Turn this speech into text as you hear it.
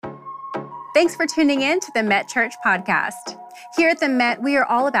Thanks for tuning in to the Met Church podcast. Here at the Met, we are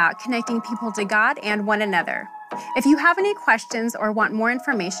all about connecting people to God and one another. If you have any questions or want more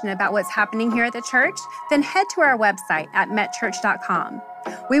information about what's happening here at the church, then head to our website at metchurch.com.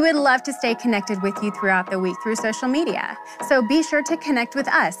 We would love to stay connected with you throughout the week through social media, so be sure to connect with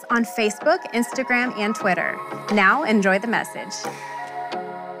us on Facebook, Instagram, and Twitter. Now, enjoy the message.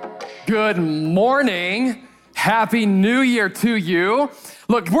 Good morning. Happy New Year to you.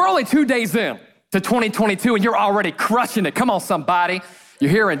 Look, we're only 2 days in to 2022 and you're already crushing it. Come on, somebody. You're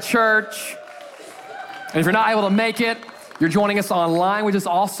here in church. And if you're not able to make it, you're joining us online, which is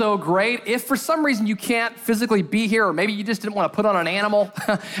also great. If for some reason you can't physically be here, or maybe you just didn't want to put on an animal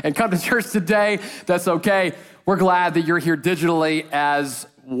and come to church today, that's okay. We're glad that you're here digitally as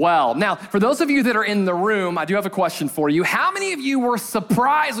well. Now, for those of you that are in the room, I do have a question for you. How many of you were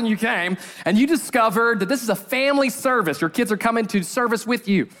surprised when you came and you discovered that this is a family service? Your kids are coming to service with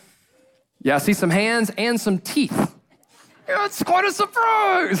you. Yeah, I see some hands and some teeth. Yeah, it's quite a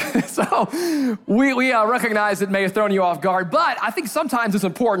surprise. So we recognize it may have thrown you off guard, but I think sometimes it's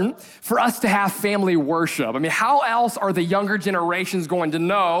important for us to have family worship. I mean, how else are the younger generations going to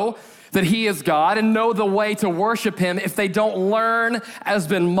know that he is God and know the way to worship him if they don't learn as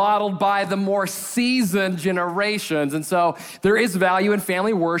been modeled by the more seasoned generations? And so there is value in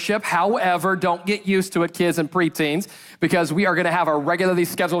family worship. However, don't get used to it, kids and preteens, because we are gonna have our regularly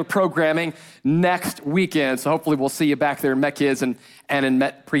scheduled programming next weekend. So hopefully we'll see you back there in Met Kids and in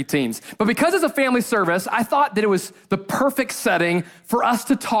Met Preteens. But because it's a family service, I thought that it was the perfect setting for us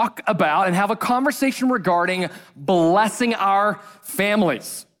to talk about and have a conversation regarding blessing our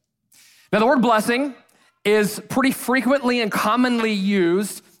families. Now, the word blessing is pretty frequently and commonly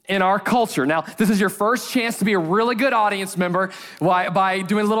used in our culture. Now, this is your first chance to be a really good audience member by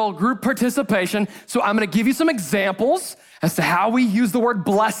doing a little group participation. So I'm gonna give you some examples as to how we use the word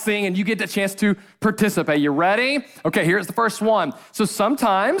blessing, and you get the chance to participate. You ready? Okay, here's the first one. So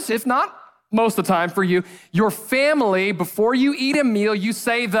sometimes, if not most of the time for you, your family, before you eat a meal, you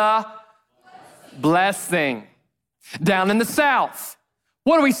say the blessing. Down in the South,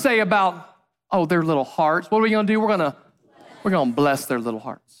 what do we say about, their little hearts? What are we gonna do? We're gonna bless their little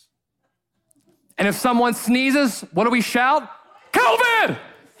hearts. And if someone sneezes, what do we shout? COVID!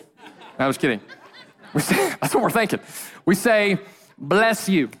 I was kidding. That's what we're thinking. We say, bless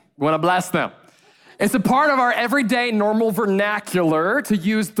you. We wanna bless them. It's a part of our everyday normal vernacular to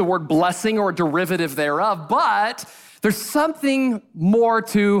use the word blessing or a derivative thereof, but there's something more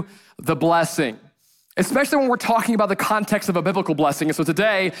to the blessing, especially when we're talking about the context of a biblical blessing. And so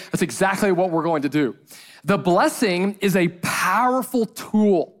today, that's exactly what we're going to do. The blessing is a powerful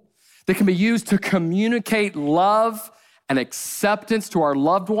tool that can be used to communicate love and acceptance to our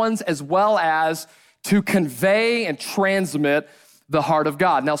loved ones, as well as to convey and transmit the heart of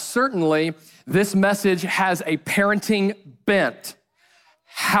God. Now, certainly, this message has a parenting bent.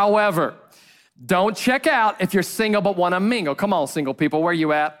 However, don't check out if you're single but want to mingle. Come on, single people, where are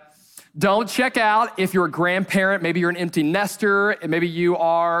you at? Don't check out if you're a grandparent, maybe you're an empty nester, and maybe you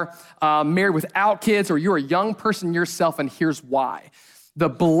are married without kids, or you're a young person yourself, and here's why. The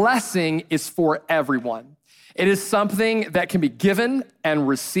blessing is for everyone. It is something that can be given and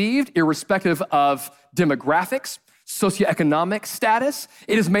received irrespective of demographics, socioeconomic status.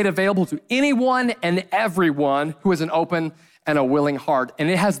 It is made available to anyone and everyone who has an open and a willing heart. And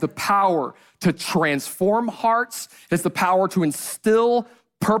it has the power to transform hearts. It has the power to instill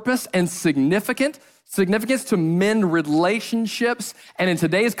purpose and significance to mend relationships. And in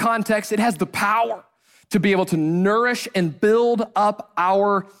today's context, it has the power to be able to nourish and build up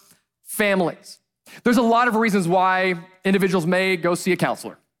our families. There's a lot of reasons why individuals may go see a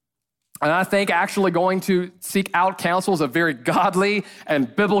counselor. And I think actually going to seek out counsel is a very godly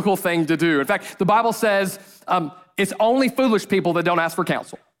and biblical thing to do. In fact, the Bible says it's only foolish people that don't ask for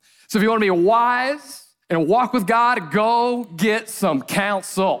counsel. So if you want to be wise and walk with God, go get some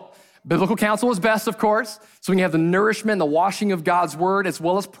counsel. Biblical counsel is best, of course, so we can have the nourishment and the washing of God's word as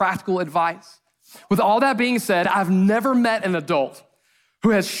well as practical advice. With all that being said, I've never met an adult who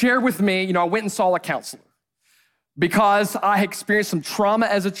has shared with me, I went and saw a counselor because I experienced some trauma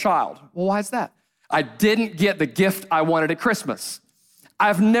as a child. Well, why is that? I didn't get the gift I wanted at Christmas.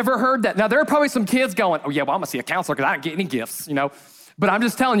 I've never heard that. Now, there are probably some kids going, I'm gonna see a counselor because I didn't get any gifts, But I'm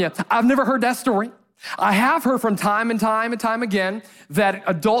just telling you, I've never heard that story. I have heard from time and time again that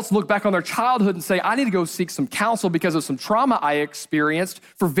adults look back on their childhood and say, I need to go seek some counsel because of some trauma I experienced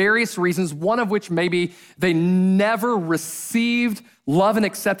for various reasons, one of which maybe they never received love and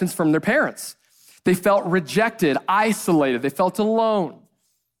acceptance from their parents. They felt rejected, isolated, they felt alone.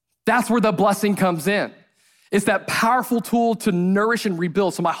 That's where the blessing comes in. It's that powerful tool to nourish and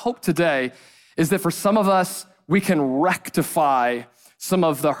rebuild. So my hope today is that for some of us, we can rectify some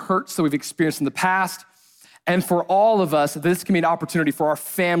of the hurts that we've experienced in the past. And for all of us, this can be an opportunity for our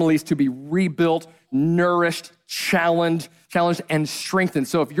families to be rebuilt, nourished, challenged, and strengthened.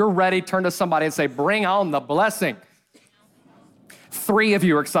 So if you're ready, turn to somebody and say, bring on the blessing. 3 of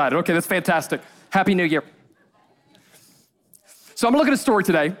you are excited. Okay, that's fantastic. Happy New Year. So I'm gonna look at a story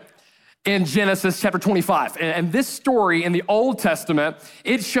today in Genesis chapter 25. And this story in the Old Testament,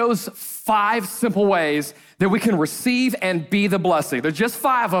 it shows 5 simple ways that we can receive and be the blessing. There's just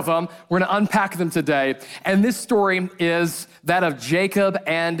 5 of them. We're gonna unpack them today. And this story is that of Jacob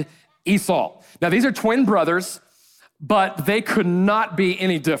and Esau. Now, these are twin brothers, but they could not be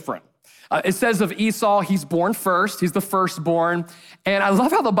any different. It says of Esau, he's born first. He's the firstborn. And I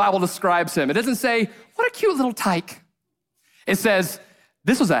love how the Bible describes him. It doesn't say, what a cute little tyke. It says,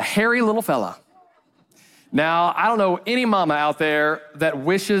 this was a hairy little fella. Now, I don't know any mama out there that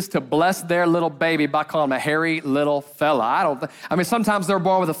wishes to bless their little baby by calling him a hairy little fella. I mean, sometimes they're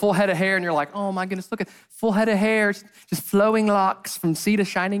born with a full head of hair and you're like, oh my goodness, look at full head of hair, just flowing locks from sea to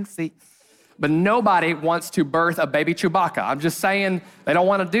shining sea. But nobody wants to birth a baby Chewbacca. I'm just saying they don't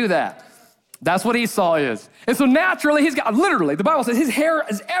want to do that. That's what Esau is. And so naturally, he's got, literally, the Bible says his hair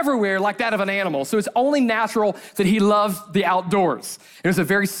is everywhere like that of an animal. So it's only natural that he loves the outdoors. And he's a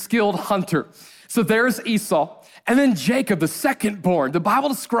very skilled hunter. So there's Esau. And then Jacob, the second born. The Bible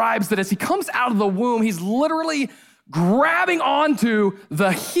describes that as he comes out of the womb, he's literally grabbing onto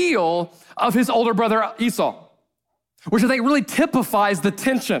the heel of his older brother Esau, which I think really typifies the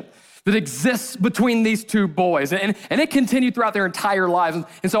tension that exists between these 2 boys. And it continued throughout their entire lives.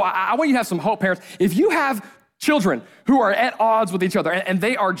 And so I want you to have some hope, parents. If you have children who are at odds with each other and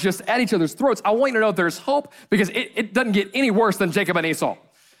they are just at each other's throats, I want you to know there's hope because it doesn't get any worse than Jacob and Esau.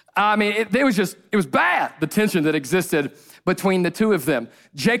 I mean, it was bad, the tension that existed between the 2 of them.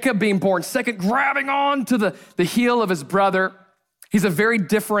 Jacob being born second, grabbing on to the heel of his brother. He's a very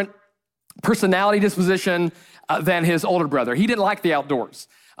different personality disposition than his older brother. He didn't like the outdoors.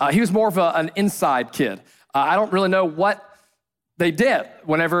 He was more of an inside kid. I don't really know what they did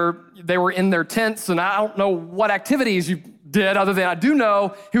whenever they were in their tents, and I don't know what activities you did other than I do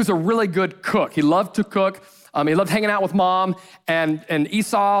know he was a really good cook. He loved to cook. He loved hanging out with mom, and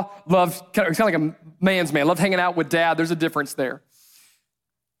Esau loved, kind of like a man's man, loved hanging out with dad. There's a difference there.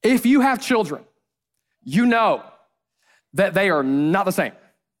 If you have children, you know that they are not the same.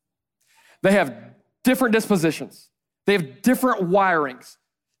 They have different dispositions. They have different wirings,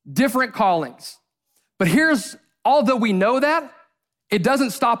 different callings. But although we know that, it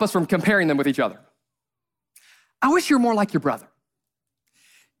doesn't stop us from comparing them with each other. I wish you were more like your brother.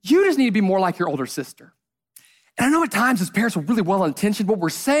 You just need to be more like your older sister. And I know at times as parents we're really well-intentioned. What we're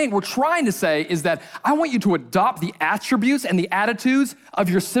trying to say is that I want you to adopt the attributes and the attitudes of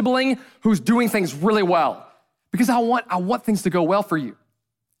your sibling who's doing things really well, because I want things to go well for you.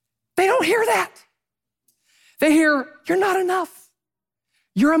 They don't hear that. They hear, you're not enough.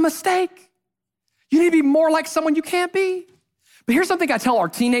 You're a mistake. You need to be more like someone you can't be. But here's something I tell our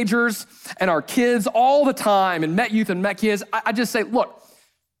teenagers and our kids all the time, and Met Youth and Met Kids. I just say, look,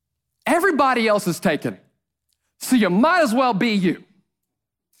 everybody else is taken, so you might as well be you.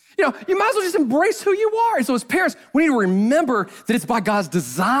 You might as well just embrace who you are. And so as parents, we need to remember that it's by God's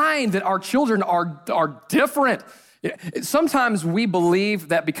design that our children are different. Sometimes we believe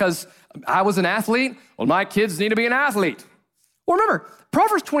that because I was an athlete, well, my kids need to be an athlete. Well, remember,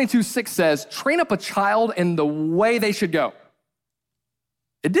 Proverbs 22:6 says, train up a child in the way they should go.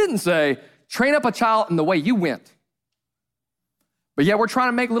 It didn't say, train up a child in the way you went. But yet we're trying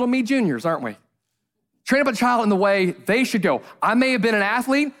to make little me juniors, aren't we? Train up a child in the way they should go. I may have been an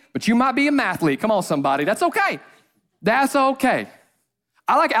athlete, but you might be a mathlete. Come on, somebody. That's okay. That's okay.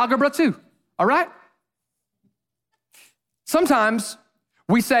 I like algebra too, all right? Sometimes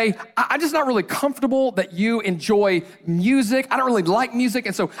we say, I'm just not really comfortable that you enjoy music. I don't really like music,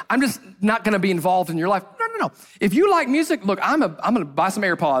 and so I'm just not gonna be involved in your life. No. If you like music, look, I'm gonna buy some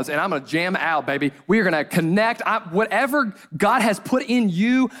AirPods and I'm gonna jam out, baby. We are gonna connect. Whatever God has put in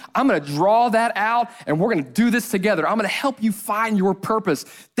you, I'm gonna draw that out and we're gonna do this together. I'm gonna help you find your purpose.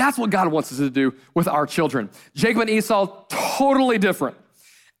 That's what God wants us to do with our children. Jacob and Esau, totally different.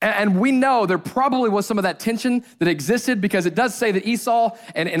 And we know there probably was some of that tension that existed because it does say that Esau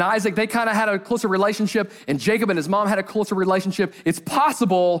and Isaac, they kind of had a closer relationship, and Jacob and his mom had a closer relationship. It's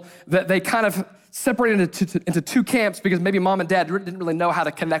possible that they kind of separated into 2 camps because maybe mom and dad didn't really know how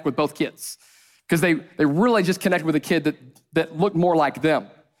to connect with both kids because they really just connected with a kid that looked more like them.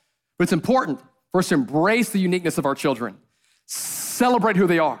 But it's important for us to embrace the uniqueness of our children, celebrate who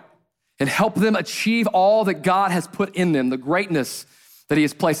they are, and help them achieve all that God has put in them, the greatness that he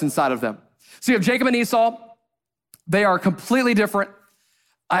has placed inside of them. So you have Jacob and Esau. They are completely different,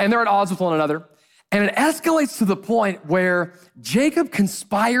 and they're at odds with one another. And it escalates to the point where Jacob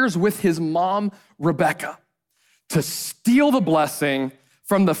conspires with his mom, Rebekah, to steal the blessing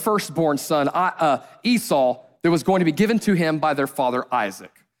from the firstborn son, Esau, that was going to be given to him by their father,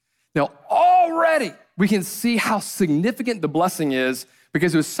 Isaac. Now, already we can see how significant the blessing is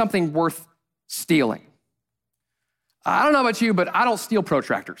because it was something worth stealing. I don't know about you, but I don't steal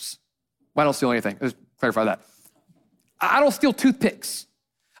protractors. Well, I don't steal anything. Let's clarify that. I don't steal toothpicks.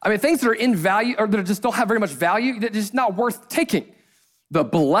 I mean, things that are in value or that just don't have very much value, that just not worth taking. The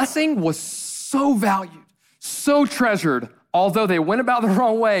blessing was so valued, so treasured, although they went about the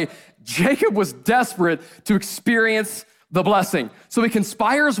wrong way. Jacob was desperate to experience the blessing. So he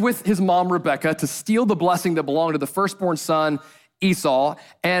conspires with his mom, Rebekah, to steal the blessing that belonged to the firstborn son, Esau.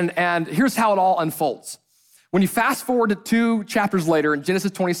 And here's how it all unfolds. When you fast forward to 2 chapters later in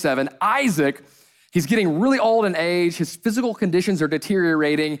Genesis 27, Isaac, he's getting really old in age. His physical conditions are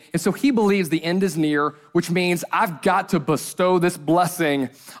deteriorating. And so he believes the end is near, which means I've got to bestow this blessing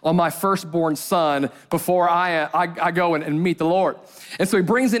on my firstborn son before I go and meet the Lord. And so he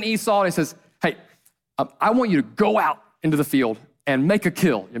brings in Esau and he says, hey, I want you to go out into the field and make a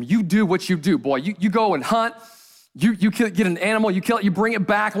kill. I mean, you do what you do, boy. You go and hunt. You get an animal, you kill it, you bring it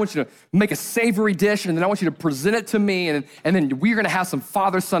back. I want you to make a savory dish, and then I want you to present it to me, and then we're gonna have some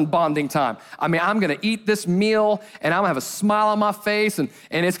father-son bonding time. I mean, I'm gonna eat this meal, and I'm gonna have a smile on my face, and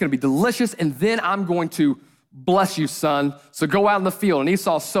it's gonna be delicious, and then I'm going to bless you, son. So go out in the field. And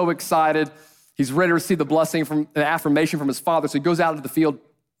Esau's so excited. He's ready to receive the blessing from the affirmation from his father, so he goes out into the field.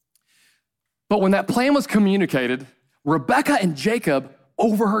 But when that plan was communicated, Rebekah and Jacob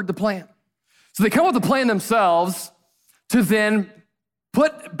overheard the plan. So they come up with a plan themselves to then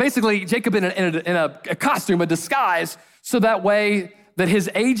put basically Jacob in a costume, a disguise, so that way that his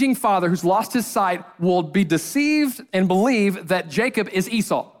aging father who's lost his sight will be deceived and believe that Jacob is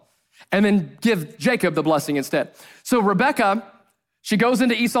Esau, and then give Jacob the blessing instead. So Rebekah, she goes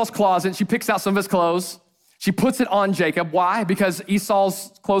into Esau's closet, she picks out some of his clothes, she puts it on Jacob. Why? Because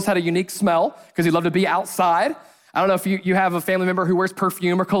Esau's clothes had a unique smell, because he loved to be outside. I don't know if you have a family member who wears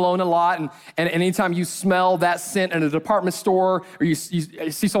perfume or cologne a lot, and anytime you smell that scent in a department store or you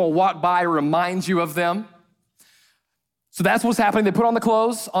see someone walk by, it reminds you of them. So that's what's happening. They put on the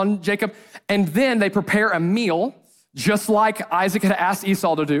clothes on Jacob, and then they prepare a meal, just like Isaac had asked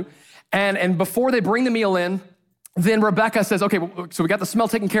Esau to do. And before they bring the meal in, then Rebekah says, okay, so we got the smell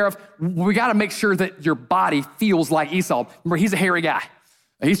taken care of. We got to make sure that your body feels like Esau. Remember, he's a hairy guy.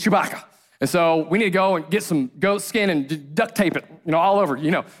 He's Chewbacca. And so we need to go and get some goat skin and duct tape it, all over,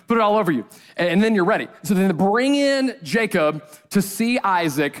 put it all over you. And then you're ready. So then they bring in Jacob to see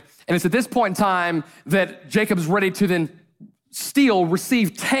Isaac. And it's at this point in time that Jacob's ready to then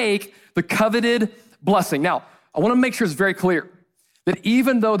take the coveted blessing. Now, I want to make sure it's very clear that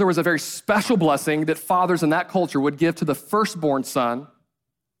even though there was a very special blessing that fathers in that culture would give to the firstborn son,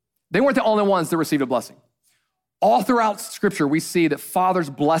 they weren't the only ones that received a blessing. All throughout Scripture, we see that fathers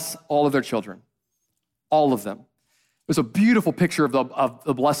bless all of their children, all of them. There's a beautiful picture of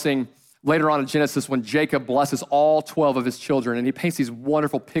the blessing later on in Genesis when Jacob blesses all 12 of his children, and he paints these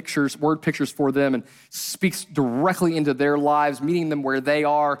wonderful pictures, word pictures for them, and speaks directly into their lives, meeting them where they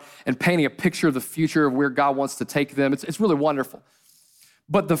are, and painting a picture of the future of where God wants to take them. It's really wonderful.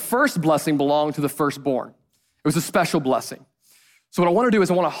 But the first blessing belonged to the firstborn. It was a special blessing. So what I want to do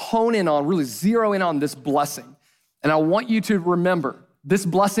is I want to hone in on, really zero in on this blessing. And I want you to remember, this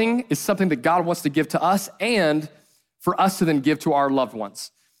blessing is something that God wants to give to us and for us to then give to our loved ones.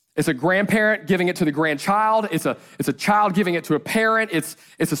 It's a grandparent giving it to the grandchild. It's a child giving it to a parent. It's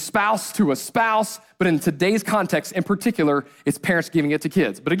a spouse to a spouse. But in today's context in particular, it's parents giving it to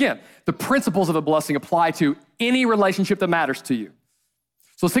kids. But again, the principles of the blessing apply to any relationship that matters to you.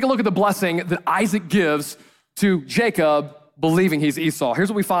 So let's take a look at the blessing that Isaac gives to Jacob, believing he's Esau. Here's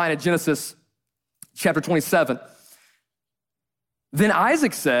what we find in Genesis chapter 27. Then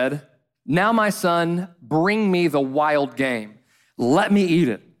Isaac said, now my son, bring me the wild game. Let me eat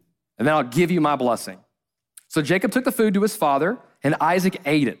it, and then I'll give you my blessing. So Jacob took the food to his father, and Isaac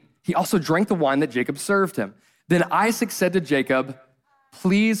ate it. He also drank the wine that Jacob served him. Then Isaac said to Jacob,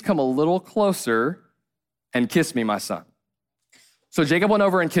 please come a little closer and kiss me, my son. So Jacob went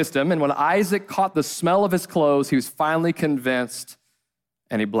over and kissed him, and when Isaac caught the smell of his clothes, he was finally convinced,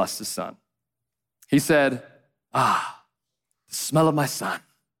 and he blessed his son. He said, the smell of my son,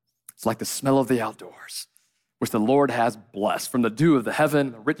 it's like the smell of the outdoors, which the Lord has blessed. From the dew of the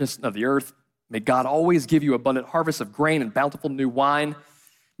heaven, the richness of the earth, may God always give you abundant harvest of grain and bountiful new wine.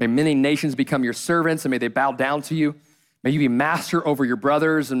 May many nations become your servants, and may they bow down to you. May you be master over your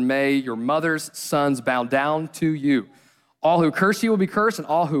brothers, and may your mother's sons bow down to you. All who curse you will be cursed, and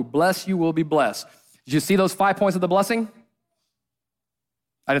all who bless you will be blessed. Did you see those 5 points of the blessing?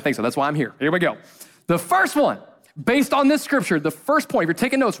 I didn't think so. That's why I'm here. Here we go. The first one, based on this scripture, the first point, if you're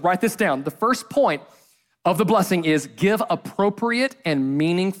taking notes, write this down. The first point of the blessing is give appropriate and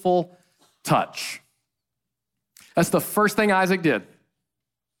meaningful touch. That's the first thing Isaac did.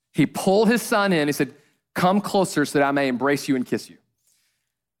 He pulled his son in. He said, come closer so that I may embrace you and kiss you.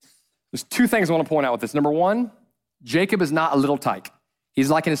 There's 2 things I want to point out with this. Number 1, Jacob is not a little tyke. He's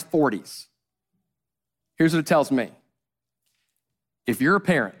like in his 40s. Here's what it tells me. If you're a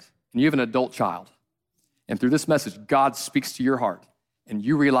parent and you have an adult child, and through this message, God speaks to your heart, and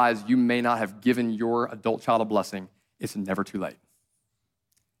you realize you may not have given your adult child a blessing, it's never too late.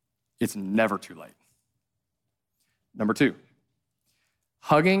 It's never too late. Number 2,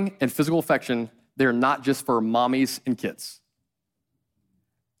 hugging and physical affection, they're not just for mommies and kids.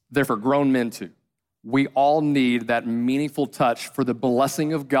 They're for grown men too. We all need that meaningful touch for the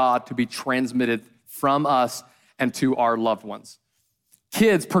blessing of God to be transmitted from us and to our loved ones.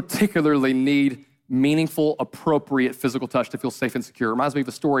 Kids particularly need meaningful, appropriate physical touch to feel safe and secure. It reminds me of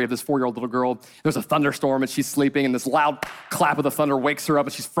a story of this 4-year-old little girl. There's a thunderstorm and she's sleeping, and this loud clap of the thunder wakes her up,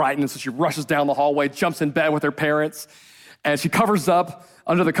 and she's frightened, and so she rushes down the hallway, jumps in bed with her parents, and she covers up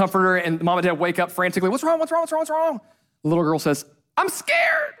under the comforter, and mom and dad wake up frantically. What's wrong? What's wrong? What's wrong? What's wrong? The little girl says, I'm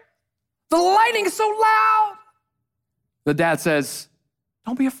scared. The lightning is so loud. The dad says,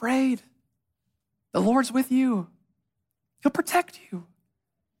 don't be afraid. The Lord's with you. He'll protect you.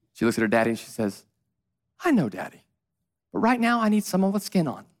 She looks at her daddy and she says, I know, Daddy, but right now I need someone with skin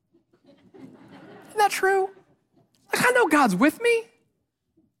on. Isn't that true? Like, I know God's with me,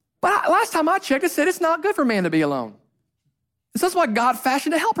 but last time I checked, it said it's not good for man to be alone. So that's why God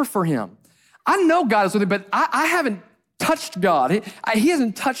fashioned a helper for him. I know God is with me, but I haven't touched God. He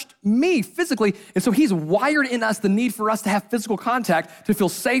hasn't touched me physically, and so he's wired in us the need for us to have physical contact, to feel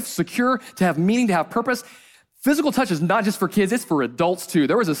safe, secure, to have meaning, to have purpose. Physical touch is not just for kids, it's for adults too.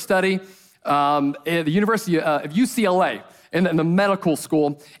 There was a study at the University of UCLA in the medical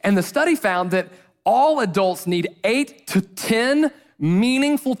school, and the study found that all adults need 8 to 10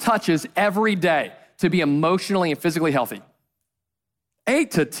 meaningful touches every day to be emotionally and physically healthy.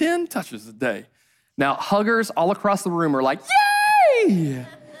 8 to 10 touches a day. Now, huggers all across the room are like, yay!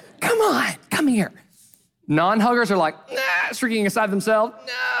 Come on, come here. Non-huggers are like, shrinking inside themselves.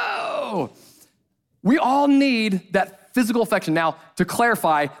 No! We all need that physical affection. Now, to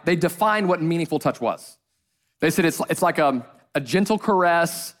clarify, they defined what meaningful touch was. They said it's like a gentle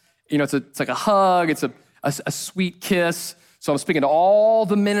caress, it's like a hug, it's a sweet kiss. So I'm speaking to all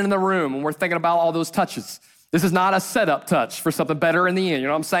the men in the room when we're thinking about all those touches. This is not a setup touch for something better in the end. You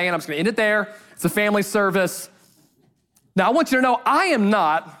know what I'm saying? I'm just gonna end it there. It's a family service. Now, I want you to know I am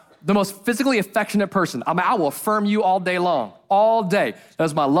not the most physically affectionate person. I will affirm you all day long, all day.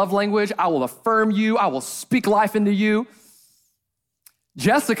 That's my love language. I will affirm you. I will speak life into you.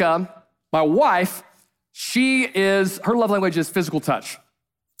 Jessica, my wife, her love language is physical touch.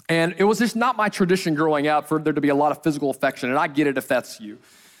 And it was just not my tradition growing up for there to be a lot of physical affection, and I get it if that's you.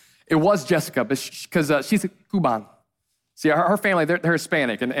 It was Jessica, because she's a Cuban. See, her family, they're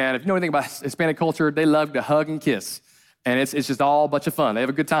Hispanic, and if you know anything about Hispanic culture, they love to hug and kiss. And it's just all a bunch of fun. They have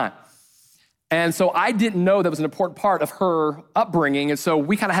a good time. And so I didn't know that was an important part of her upbringing, and so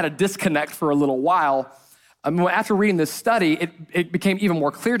we kind of had a disconnect for a little while. After reading this study, it became even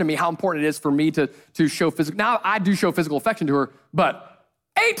more clear to me how important it is for me to show physical. Now, I do show physical affection to her, but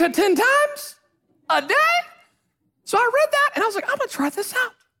 8 to 10 times a day? So I read that, and I was like, I'm gonna try this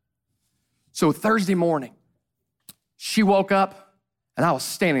out. So Thursday morning, she woke up, and I was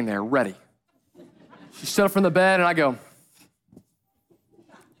standing there ready. She stood up from the bed, and I go,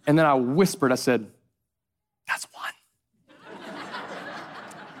 and then I whispered, I said, that's one.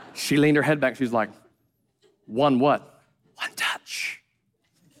 She leaned her head back, she's like, one what? One touch.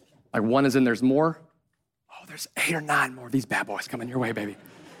 Like one is in there's more? Oh, there's 8 or 9 more of these bad boys coming your way, baby.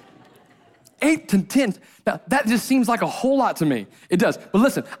 8 to 10. Now, that just seems like a whole lot to me. It does. But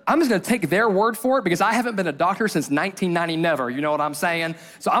listen, I'm just gonna take their word for it because I haven't been a doctor since 1990 never. You know what I'm saying?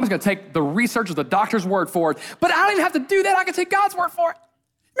 So I'm just gonna take the research of the doctor's word for it. But I don't even have to do that. I can take God's word for it.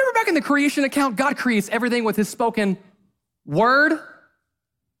 Remember back in the creation account, God creates everything with his spoken word,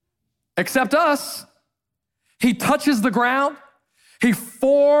 except us. He touches the ground. He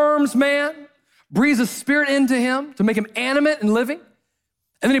forms man, breathes a spirit into him to make him animate and living.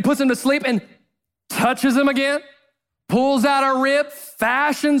 And then he puts him to sleep and touches him again, pulls out a rib,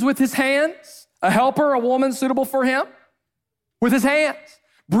 fashions with his hands a helper, a woman suitable for him with his hands,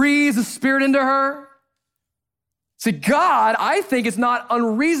 breathes the Spirit into her. See, God, I think it's not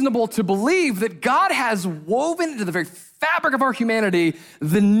unreasonable to believe that God has woven into the very fabric of our humanity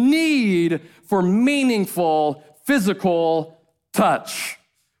the need for meaningful physical touch.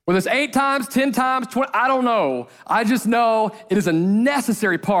 Whether it's 8 times, 10 times, 20, I don't know. I just know it is a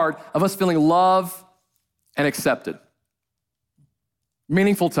necessary part of us feeling loved and accepted.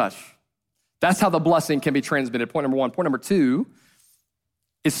 Meaningful touch. That's how the blessing can be transmitted. Point number 1. Point number 2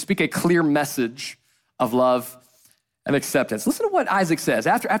 is speak a clear message of love and acceptance. Listen to what Isaac says.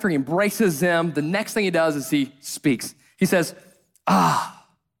 After he embraces them, the next thing he does is he speaks. He says,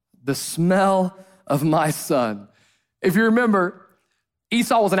 the smell of my son. If you remember,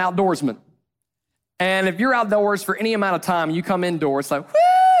 Esau was an outdoorsman. And if you're outdoors for any amount of time, you come indoors, it's like,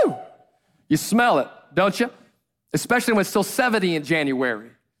 whoo! You smell it, don't you? Especially when it's still 70 in January.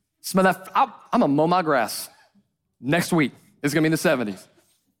 Smell that. I'm gonna mow my grass next week. It's gonna be in the 70s.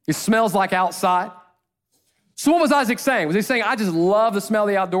 It smells like outside. So what was Isaac saying? Was he saying, I just love the smell of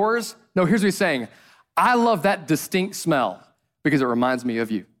the outdoors? No, here's what he's saying. I love that distinct smell because it reminds me of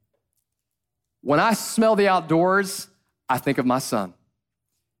you. When I smell the outdoors, I think of my son.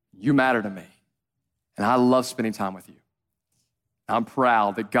 You matter to me, and I love spending time with you. I'm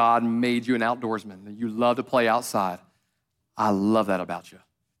proud that God made you an outdoorsman, that you love to play outside. I love that about you.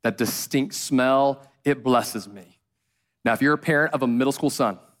 That distinct smell, it blesses me. Now, if you're a parent of a middle school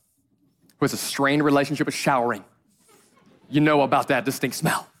son who has a strained relationship with showering, you know about that distinct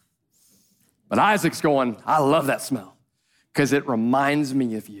smell. But Isaac's going, I love that smell because it reminds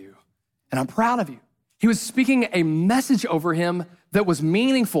me of you, and I'm proud of you. He was speaking a message over him that was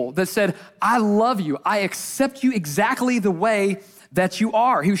meaningful, that said, I love you. I accept you exactly the way that you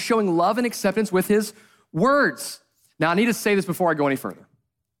are. He was showing love and acceptance with his words. Now, I need to say this before I go any further.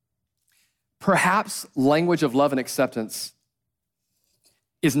 Perhaps language of love and acceptance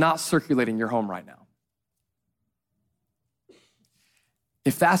is not circulating your home right now.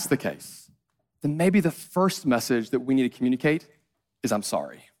 If that's the case, then maybe the first message that we need to communicate is I'm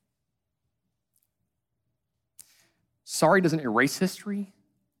sorry. Sorry doesn't erase history,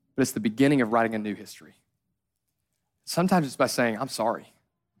 but it's the beginning of writing a new history. Sometimes it's by saying, I'm sorry.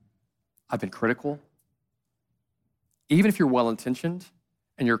 I've been critical. Even if you're well-intentioned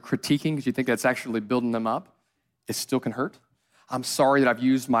and you're critiquing because you think that's actually building them up, it still can hurt. I'm sorry that I've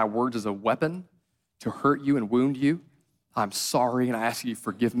used my words as a weapon to hurt you and wound you. I'm sorry, and I ask you to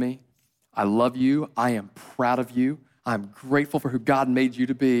forgive me. I love you. I am proud of you. I'm grateful for who God made you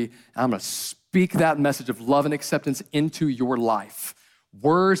to be. And I'm going to speak that message of love and acceptance into your life.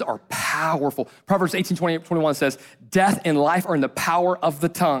 Words are powerful. Proverbs 18:21 says, death and life are in the power of the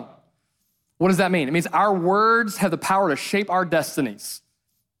tongue. What does that mean? It means our words have the power to shape our destinies.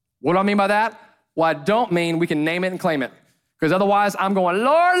 What do I mean by that? Well, I don't mean we can name it and claim it. Because otherwise, I'm going,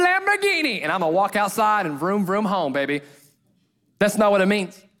 Lord Lamborghini, and I'm going to walk outside and vroom, vroom home, baby. That's not what it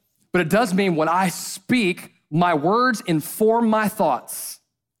means. But it does mean when I speak, my words inform my thoughts.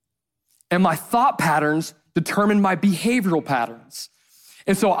 And my thought patterns determine my behavioral patterns.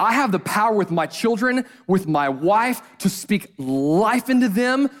 And so I have the power with my children, with my wife, to speak life into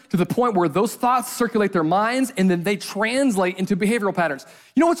them to the point where those thoughts circulate their minds and then they translate into behavioral patterns.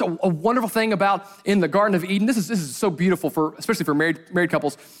 You know what's a wonderful thing about in the Garden of Eden? This is so beautiful, especially for married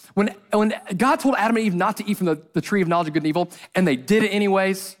couples. When God told Adam and Eve not to eat from the tree of knowledge of good and evil, and they did it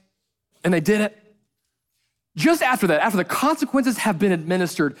anyways, and they did it. Just after that, after the consequences have been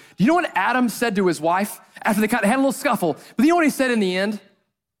administered, do you know what Adam said to his wife after they had a little scuffle? But you know what he said in the end?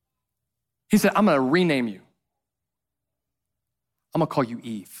 He said, I'm going to rename you. I'm going to call you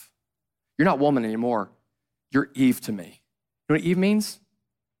Eve. You're not woman anymore. You're Eve to me. You know what Eve means?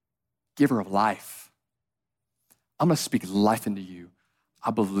 Giver of life. I'm going to speak life into you.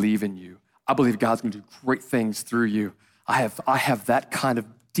 I believe in you. I believe God's going to do great things through you. I have that kind of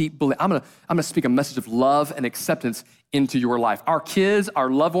deep belief. I'm gonna speak a message of love and acceptance into your life. Our kids, our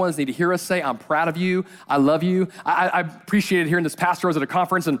loved ones need to hear us say, I'm proud of you, I love you. I appreciated hearing this pastor. I was at a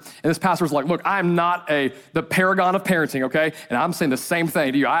conference and this pastor was like, look, I'm not the paragon of parenting, okay? And I'm saying the same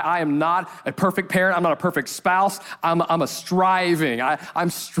thing to you. I am not a perfect parent. I'm not a perfect spouse. I'm a striving. I'm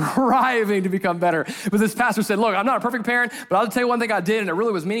striving to become better. But this pastor said, look, I'm not a perfect parent, but I'll tell you one thing I did, and it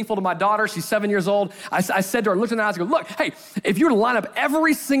really was meaningful to my daughter. She's 7 years old. I said to her, looked in her eyes and go, look, hey, if you were to line up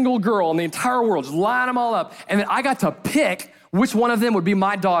every single girl in the entire world, just line them all up, and then I got to pick which one of them would be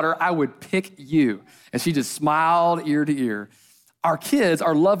my daughter, I would pick you. And she just smiled ear to ear. Our kids,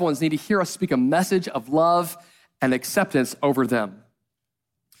 our loved ones need to hear us speak a message of love and acceptance over them.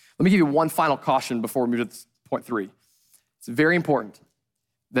 Let me give you one final caution before we move to point 3. It's very important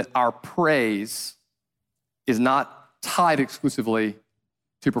that our praise is not tied exclusively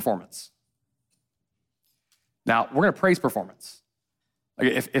to performance. Now, we're gonna praise performance.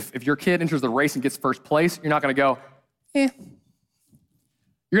 Like if your kid enters the race and gets first place, you're not gonna go, eh.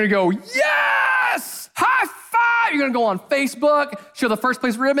 You're gonna go, yes, high five. You're gonna go on Facebook, show the first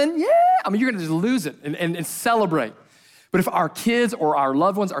place ribbon, yeah. I mean, you're gonna just lose it and celebrate. But if our kids or our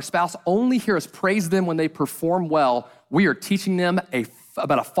loved ones, our spouse only hear us praise them when they perform well, we are teaching them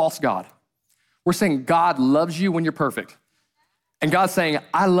about a false God. We're saying God loves you when you're perfect. And God's saying,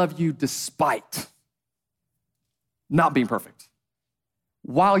 I love you despite not being perfect.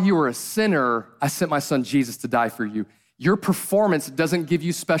 While you were a sinner, I sent my son Jesus to die for you. Your performance doesn't give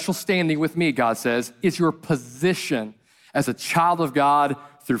you special standing with me, God says. It's your position as a child of God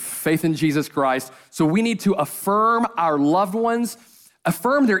through faith in Jesus Christ. So we need to affirm our loved ones,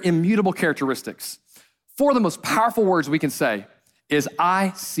 affirm their immutable characteristics. Four of the most powerful words we can say is,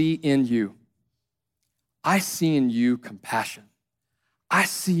 I see in you. I see in you compassion. I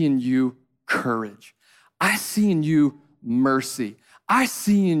see in you courage. I see in you mercy. I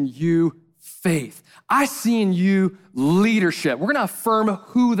see in you faith. I see in you leadership. We're gonna affirm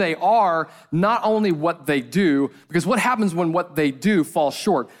who they are, not only what they do, because what happens when what they do falls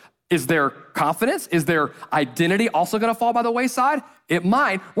short? Is their confidence, is their identity also gonna fall by the wayside? It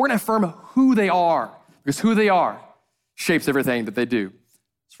might. We're gonna affirm who they are, because who they are shapes everything that they do.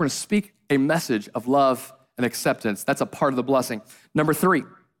 So we're gonna speak a message of love and acceptance. That's a part of the blessing. Number 3,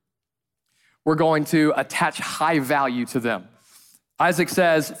 we're going to attach high value to them. Isaac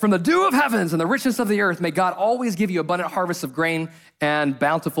says, from the dew of heavens and the richness of the earth, may God always give you abundant harvests of grain and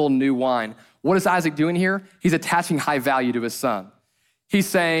bountiful new wine. What is Isaac doing here? He's attaching high value to his son. He's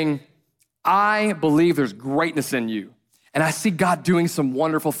saying, I believe there's greatness in you, and I see God doing some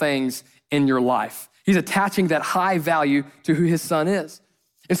wonderful things in your life. He's attaching that high value to who his son is.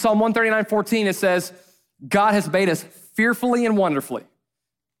 In Psalm 139:14, it says, God has made us fearfully and wonderfully.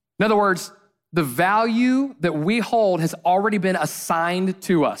 In other words, the value that we hold has already been assigned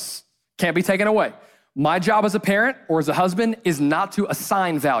to us. Can't be taken away. My job as a parent or as a husband is not to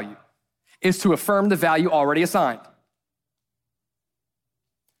assign value, is to affirm the value already assigned.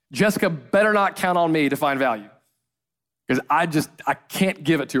 Jessica better not count on me to find value, because I can't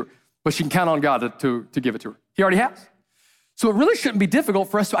give it to her, but she can count on God to give it to her. He already has. So it really shouldn't be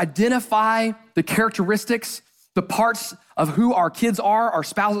difficult for us to identify the characteristics, the parts of who our kids are, our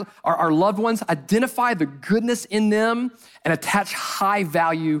spouses, our loved ones, identify the goodness in them and attach high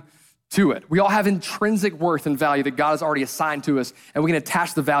value to it. We all have intrinsic worth and value that God has already assigned to us, and we can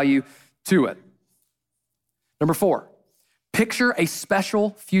attach the value to it. Number 4, picture a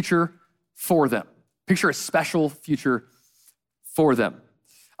special future for them. Picture a special future for them.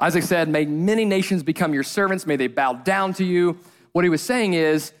 Isaac said, may many nations become your servants, may they bow down to you. What he was saying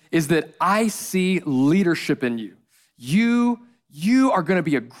is that I see leadership in you. You are gonna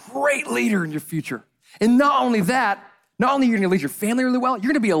be a great leader in your future. And not only that, not only are you gonna lead your family really well,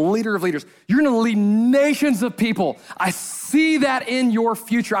 you're gonna be a leader of leaders. You're gonna lead nations of people. I see that in your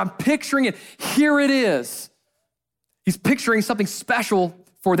future. I'm picturing it. Here it is. He's picturing something special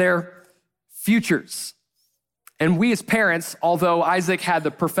for their futures. And we as parents, although Isaac had the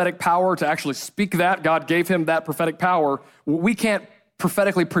prophetic power to actually speak that, God gave him that prophetic power, we can't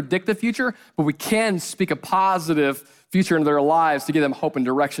prophetically predict the future, but we can speak a positive future into their lives to give them hope and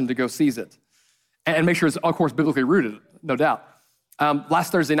direction to go seize it. And make sure it's, of course, biblically rooted, no doubt.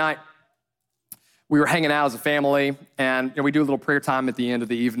 Last Thursday night, we were hanging out as a family, and we do a little prayer time at the end of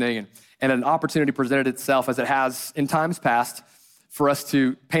the evening, and an opportunity presented itself, as it has in times past, for us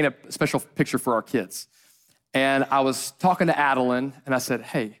to paint a special picture for our kids. And I was talking to Adeline, and I said,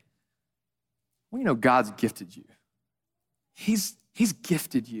 hey, well, you know, God's gifted you. He's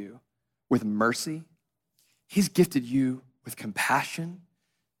gifted you with mercy. He's gifted you with compassion.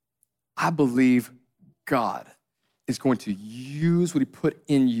 I believe God is going to use what he put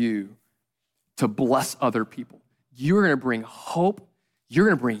in you to bless other people. You're gonna bring hope. You're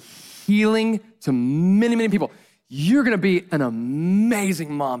gonna bring healing to many, many people. You're gonna be an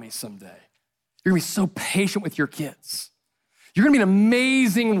amazing mommy someday. You're gonna be so patient with your kids. You're gonna be an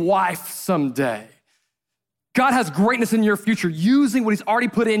amazing wife someday. God has greatness in your future, using what he's already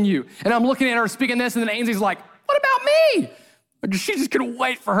put in you. And I'm looking at her speaking this, and then Ainsley's like, what about me? She just couldn't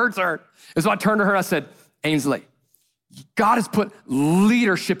wait for her turn. And so I turned to her and I said, Ainsley, God has put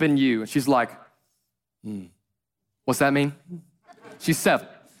leadership in you. And she's like, what's that mean? She's 7.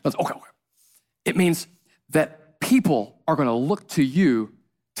 I was, okay. It means that people are gonna look to you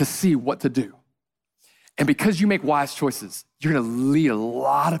to see what to do. And because you make wise choices, you're gonna lead a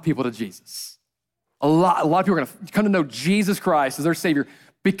lot of people to Jesus. A lot of people are gonna come to know Jesus Christ as their Savior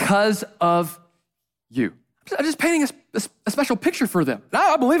because of you. I'm just painting a special picture for them. And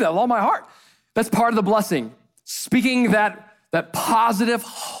I believe that with all my heart. That's part of the blessing. Speaking that positive,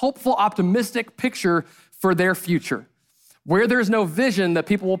 hopeful, optimistic picture for their future. Where there's no vision, the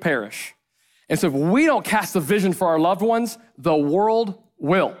people will perish. And so if we don't cast the vision for our loved ones, the world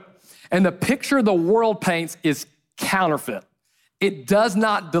will. And the picture the world paints is counterfeit. It does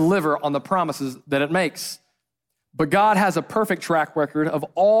not deliver on the promises that it makes. But God has a perfect track record of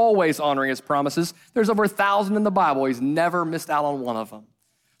always honoring his promises. There's over 1,000 in the Bible. He's never missed out on one of them.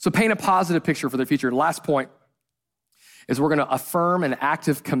 So paint a positive picture for their future. And last point is we're gonna affirm an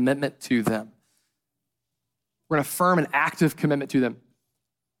active commitment to them. We're gonna affirm an active commitment to them.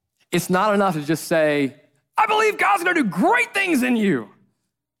 It's not enough to just say, I believe God's gonna do great things in you.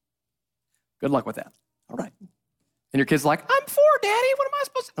 Good luck with that. All right. And your kid's like, I'm 4, Daddy. What am I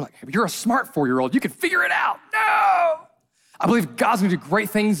supposed to do? I'm like, hey, but you're a smart 4-year-old. You can figure it out. No. I believe God's gonna do great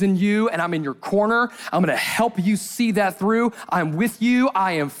things in you, and I'm in your corner. I'm gonna help you see that through. I'm with you.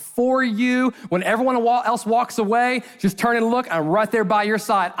 I am for you. When everyone else walks away, just turn and look. I'm right there by your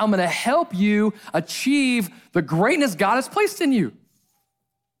side. I'm gonna help you achieve the greatness God has placed in you.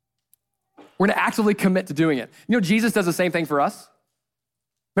 We're gonna actively commit to doing it. You know, Jesus does the same thing for us.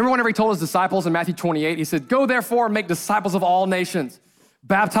 Remember whenever he told his disciples in Matthew 28, he said, go therefore and make disciples of all nations,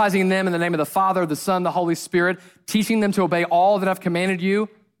 baptizing them in the name of the Father, the Son, the Holy Spirit, teaching them to obey all that I've commanded you,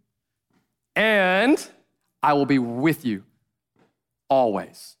 and I will be with you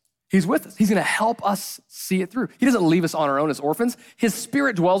always. He's with us. He's gonna help us see it through. He doesn't leave us on our own as orphans. His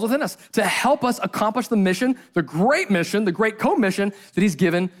Spirit dwells within us to help us accomplish the mission, the great co-mission that he's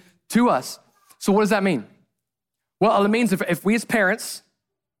given to us. So what does that mean? Well, it means if we as parents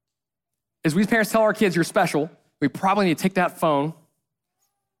tell our kids you're special, we probably need to take that phone,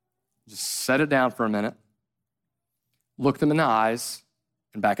 just set it down for a minute, look them in the eyes,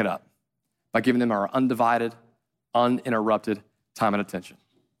 and back it up by giving them our undivided, uninterrupted time and attention.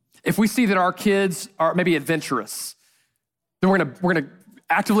 If we see that our kids are maybe adventurous, then we're gonna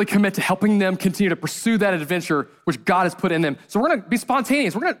actively commit to helping them continue to pursue that adventure which God has put in them. So we're gonna be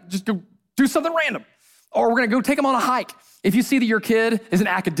spontaneous. We're gonna just go do something random. Or we're gonna go take them on a hike. If you see that your kid is an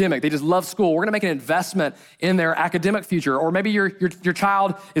academic, they just love school, we're gonna make an investment in their academic future. Or maybe your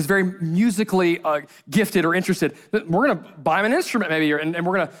child is very musically gifted or interested. We're gonna buy them an instrument maybe, and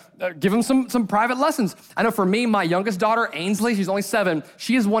we're gonna give them some private lessons. I know for me, my youngest daughter, Ainsley, she's only 7,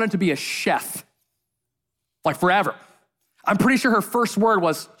 she has wanted to be a chef, like forever. I'm pretty sure her first word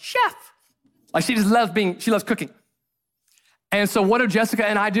was chef. Like she loves cooking. And so what do Jessica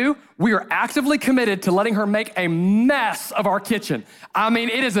and I do? We are actively committed to letting her make a mess of our kitchen. I mean,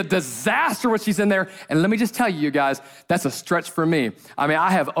 it is a disaster when she's in there. And let me just tell you guys, that's a stretch for me. I mean,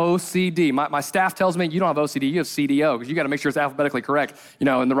 I have OCD. My staff tells me, you don't have OCD, you have CDO, because you gotta make sure it's alphabetically correct, in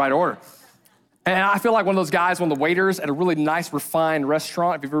the right order. And I feel like one of those guys, one of the waiters at a really nice, refined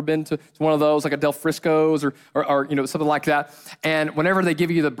restaurant, if you've ever been to one of those, like a Del Frisco's or something like that. And whenever they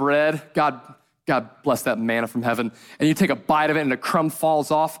give you the bread, God bless that manna from heaven, and you take a bite of it and a crumb falls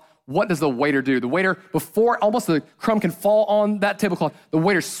off, what does the waiter do? The waiter, before almost the crumb can fall on that tablecloth, the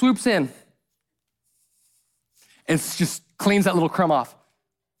waiter swoops in and just cleans that little crumb off.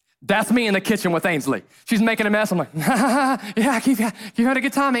 That's me in the kitchen with Ainsley. She's making a mess. I'm like, yeah, keep having a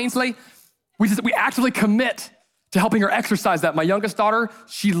good time, Ainsley. We actively commit to helping her exercise that. My youngest daughter,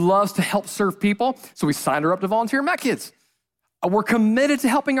 she loves to help serve people, so we signed her up to volunteer at Met Kids. We're committed to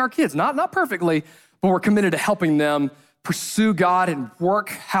helping our kids, not perfectly, but we're committed to helping them pursue God and work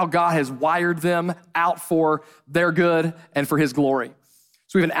how God has wired them out for their good and for his glory.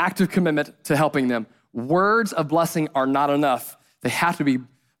 So we have an active commitment to helping them. Words of blessing are not enough. They have to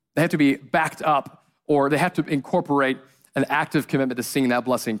be backed up, or they have to incorporate an active commitment to seeing that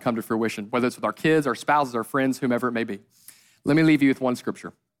blessing come to fruition, whether it's with our kids, our spouses, our friends, whomever it may be. Let me leave you with one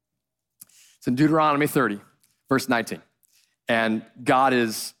scripture. It's in Deuteronomy 30, verse 19. And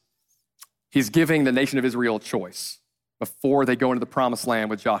he's giving the nation of Israel a choice before they go into the promised land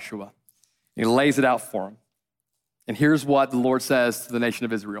with Joshua. He lays it out for them. And here's what the Lord says to the nation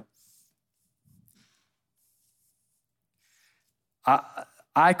of Israel.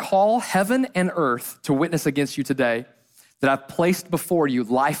 I call heaven and earth to witness against you today that I've placed before you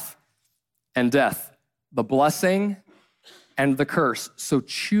life and death, the blessing and the curse. So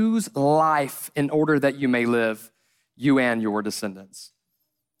choose life in order that you may live, you and your descendants.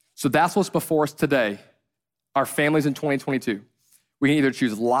 So that's what's before us today, our families in 2022. We can either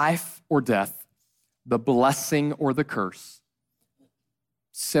choose life or death, the blessing or the curse.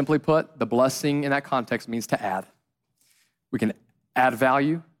 Simply put, the blessing in that context means to add. We can add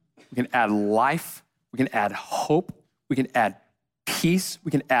value, we can add life, we can add hope, we can add peace, we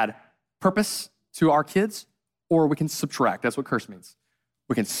can add purpose to our kids, or we can subtract. That's what curse means.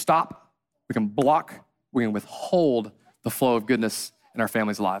 We can stop, we can block, we can withhold the flow of goodness in our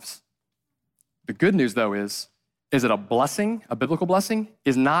families' lives. The good news, though, is that a blessing, a biblical blessing,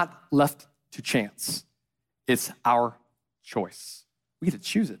 is not left to chance. It's our choice. We get to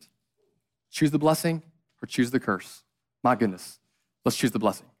choose it. Choose the blessing or choose the curse. My goodness, let's choose the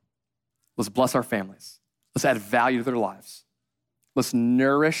blessing. Let's bless our families. Let's add value to their lives. Let's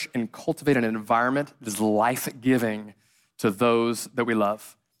nourish and cultivate an environment that is life-giving to those that we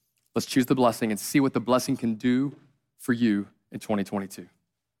love. Let's choose the blessing and see what the blessing can do for you in 2022.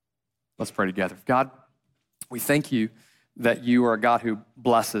 Let's pray together. God, we thank you that you are a God who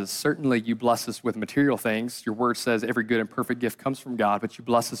blesses. Certainly you bless us with material things. Your word says every good and perfect gift comes from God, but you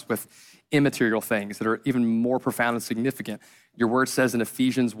bless us with immaterial things that are even more profound and significant. Your word says in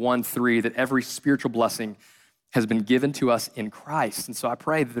Ephesians 1:3 that every spiritual blessing has been given to us in Christ. And so I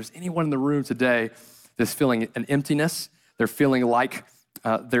pray that there's anyone in the room today that's feeling an emptiness, they're feeling like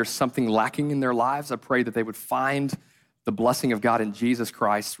there's something lacking in their lives. I pray that they would find the blessing of God in Jesus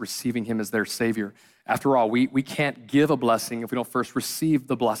Christ, receiving him as their Savior. After all, we can't give a blessing if we don't first receive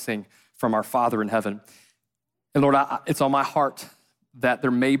the blessing from our Father in heaven. And Lord, it's on my heart that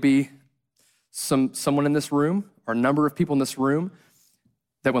there may be someone in this room, or a number of people in this room,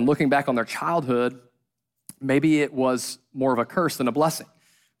 that when looking back on their childhood, maybe it was more of a curse than a blessing.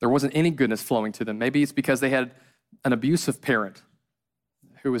 There wasn't any goodness flowing to them. Maybe it's because they had an abusive parent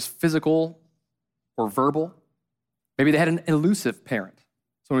who was physical or verbal. Maybe they had an elusive parent,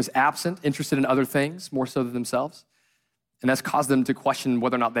 someone who was absent, interested in other things more so than themselves. And that's caused them to question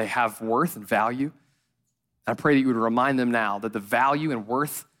whether or not they have worth and value. I pray that you would remind them now that the value and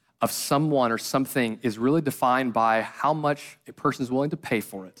worth of someone or something is really defined by how much a person is willing to pay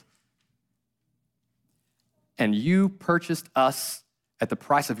for it. And you purchased us at the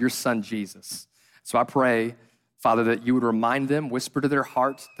price of your son, Jesus. So I pray, Father, that you would remind them, whisper to their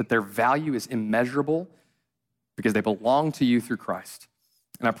hearts that their value is immeasurable because they belong to you through Christ.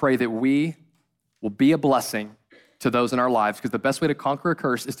 And I pray that we will be a blessing to those in our lives, because the best way to conquer a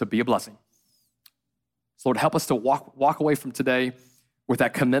curse is to be a blessing. So Lord, help us to walk away from today with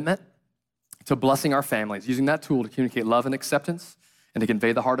that commitment to blessing our families, using that tool to communicate love and acceptance and to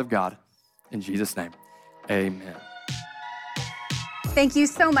convey the heart of God. In Jesus' name, amen. Thank you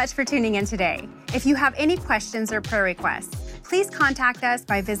so much for tuning in today. If you have any questions or prayer requests, please contact us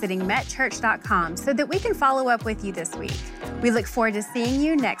by visiting metchurch.com so that we can follow up with you this week. We look forward to seeing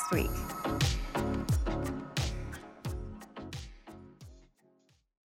you next week.